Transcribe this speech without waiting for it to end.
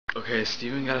Okay,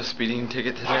 Steven got a speeding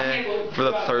ticket today for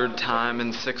the 3rd time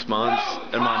in 6 months,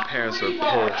 and my parents are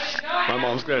pissed. My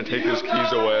mom's gonna take his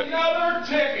keys away. Another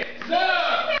ticket. No.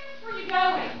 Where are you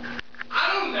going?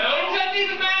 I don't know. It doesn't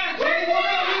even matter, Jenny. We're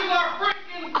gonna lose our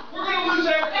freaking. We're gonna lose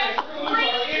everything. We're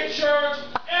gonna lose our insurance,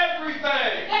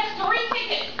 everything. That's 3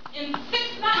 tickets in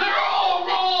 6 months. They're all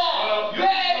wrong.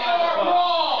 They are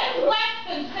wrong. That's less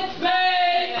than 6 months.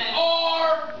 They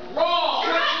are wrong.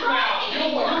 You're Shut your not mouth. right.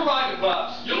 You'll ride the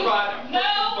bus. You'll ride the No.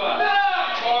 bus. No.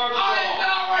 Car's I am on.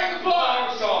 not riding the bus.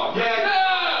 Car's on. Yeah.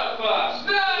 No. The bus.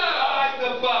 No. Ride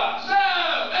the bus. No.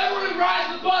 Everyone who rides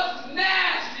the bus is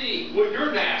nasty. Well,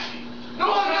 you're nasty. No, I'm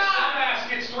What kind of not. dumbass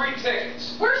gets 3 tickets?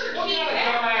 Where's your What keys kind of at?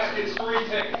 dumbass gets 3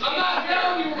 tickets? I'm not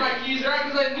telling you where my keys are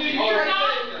because I knew you Oh, were You're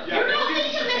not. Yeah, You're not go get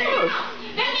leaving your this keys. house.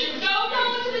 That means no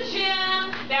going to the gym.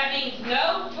 That means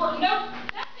no nothing.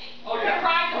 Oh, We're yeah. gonna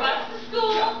ride the bus to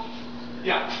school.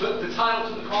 Yeah, the title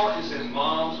to the car is in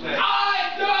Mom's name.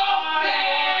 I don't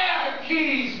care. The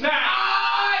keys now.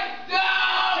 I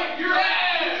don't Get your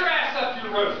ass up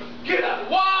your room. Get up.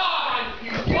 Why?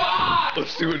 Why?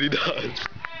 Let's see what he does.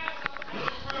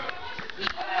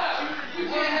 You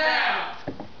can't have.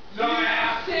 No You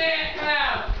ass. can't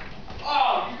have.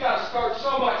 Oh, you gotta start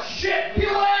so much shit.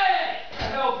 Get away. What the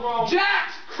hell's wrong?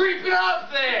 Jack's creeping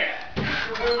up there.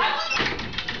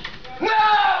 No,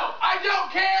 I don't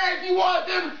care if you want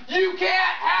them. You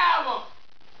can't have them.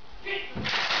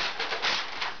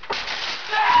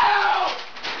 No,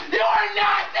 you are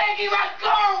not taking my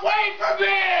car away from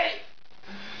me.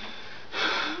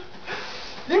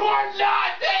 You are not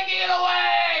taking it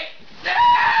away. No.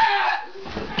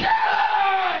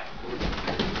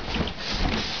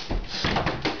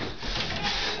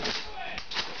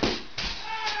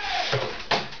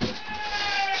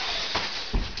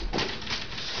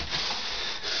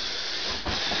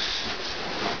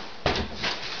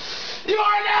 You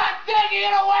are not taking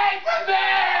it away from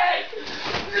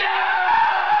me!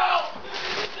 No!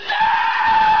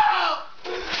 No!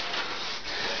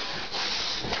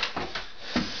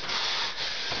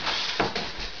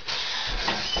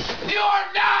 You are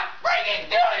not freaking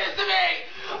doing this to me!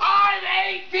 I'm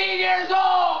 18 years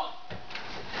old!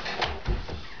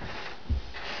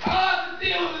 I'll have to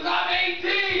deal with this. I'm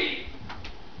 18!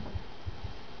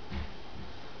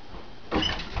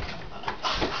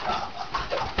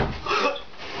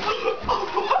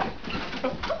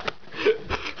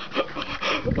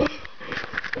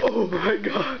 Oh my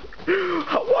god.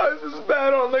 Why is this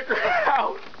bed on the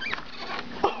ground?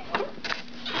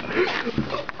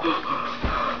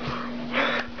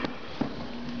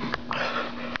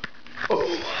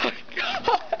 Oh my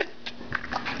god.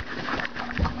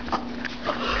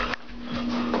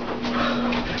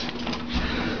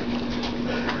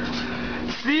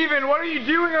 Steven, what are you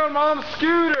doing on Mom's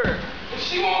scooter? If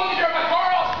she won't let me drive my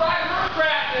car, I'll drive her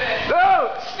crap in.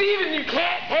 No! Steven, you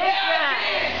can't take that!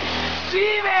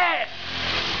 Steven!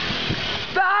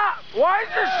 Stop! Why is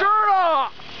your shirt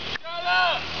off? Shut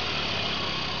up!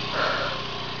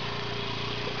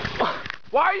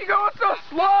 Why are you going so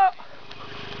slow?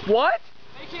 What?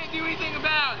 They can't do anything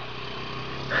about it.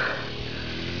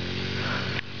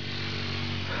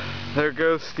 There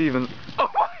goes Steven. Oh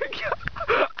my god!